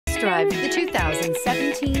drive the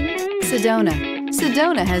 2017 Sedona.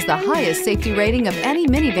 Sedona has the highest safety rating of any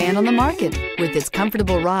minivan on the market. With its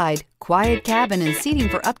comfortable ride, quiet cabin, and seating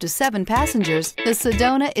for up to 7 passengers, the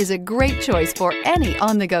Sedona is a great choice for any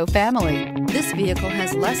on-the-go family. This vehicle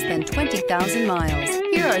has less than 20,000 miles.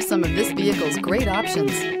 Here are some of this vehicle's great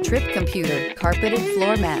options: trip computer, carpeted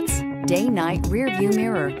floor mats, day-night rear-view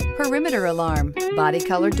mirror, perimeter alarm, body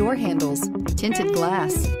color door handles, tinted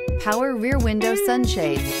glass, power rear window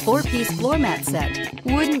sunshade, 4-piece floor mat set.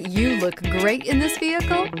 Wouldn't you look great in this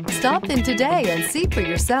vehicle? Stop in today and see for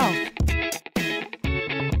yourself.